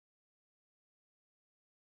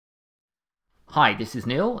Hi, this is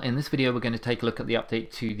Neil. In this video we're going to take a look at the update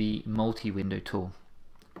to the multi-window tool.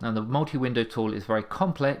 Now the multi-window tool is very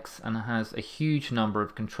complex and has a huge number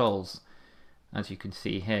of controls, as you can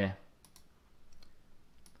see here.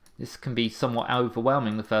 This can be somewhat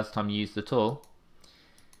overwhelming the first time you use the tool.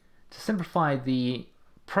 To simplify the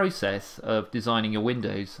process of designing your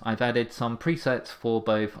windows, I've added some presets for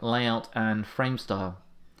both layout and frame style.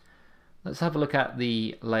 Let's have a look at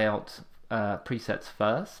the layout presets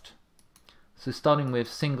first. So starting with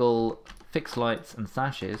single fixed lights and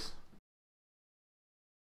sashes,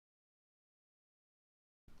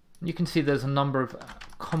 you can see there's a number of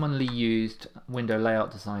commonly used window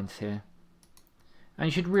layout designs here. And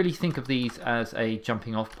you should really think of these as a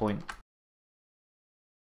jumping off point.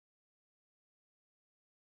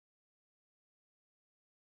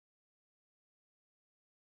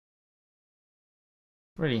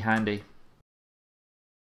 Really handy.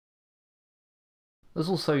 There's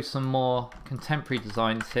also some more contemporary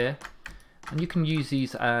designs here, and you can use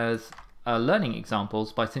these as learning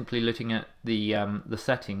examples by simply looking at the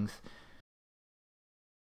settings.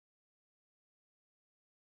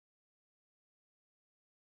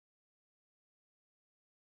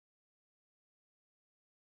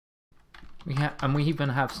 We even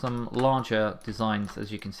have some larger designs,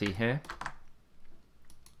 as you can see here.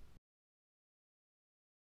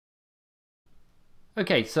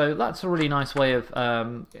 Okay, so that's a really nice way of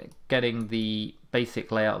getting the basic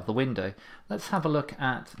layout of the window. Let's have a look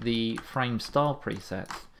at the frame style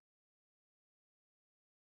presets.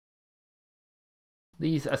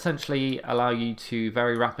 These essentially allow you to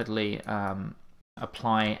very rapidly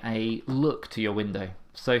apply a look to your window.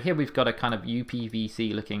 So here we've got a kind of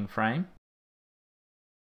UPVC looking frame,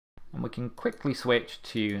 and we can quickly switch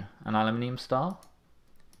to an aluminium style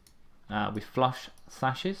with flush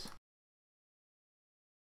sashes.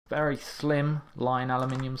 Very slim line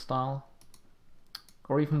aluminium style,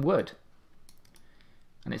 or even wood,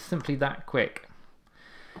 and it's simply that quick.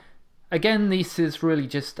 Again, this is really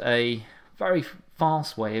just a very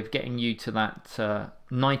fast way of getting you to that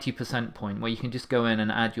 90% point where you can just go in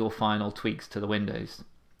and add your final tweaks to the windows.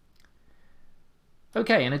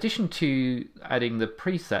 Okay, in addition to adding the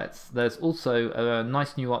presets, there's also a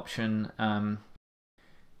nice new option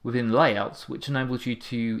within layouts, which enables you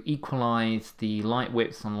to equalize the light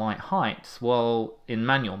widths and light heights while in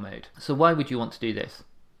manual mode. So why would you want to do this?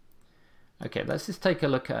 Okay, let's just take a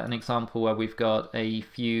look at an example where we've got a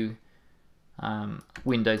few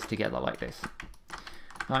windows together like this.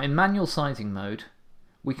 Now in manual sizing mode,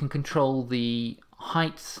 we can control the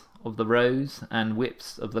heights of the rows and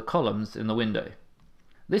widths of the columns in the window.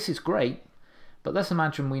 This is great, but let's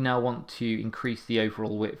imagine we now want to increase the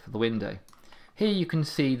overall width of the window. Here you can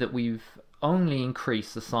see that we've only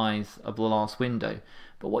increased the size of the last window,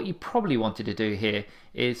 but what you probably wanted to do here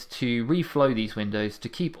is to reflow these windows to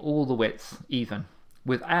keep all the widths even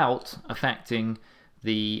without affecting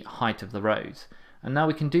the height of the rows. And now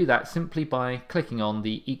we can do that simply by clicking on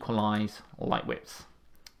the equalize light widths.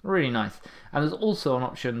 Really nice. And there's also an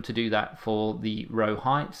option to do that for the row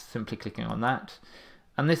heights, simply clicking on that.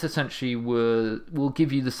 And this essentially will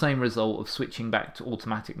give you the same result of switching back to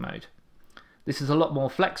automatic mode. This is a lot more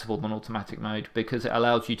flexible than automatic mode because it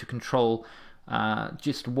allows you to control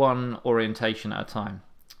just one orientation at a time.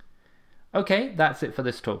 Okay, that's it for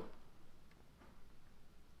this tool.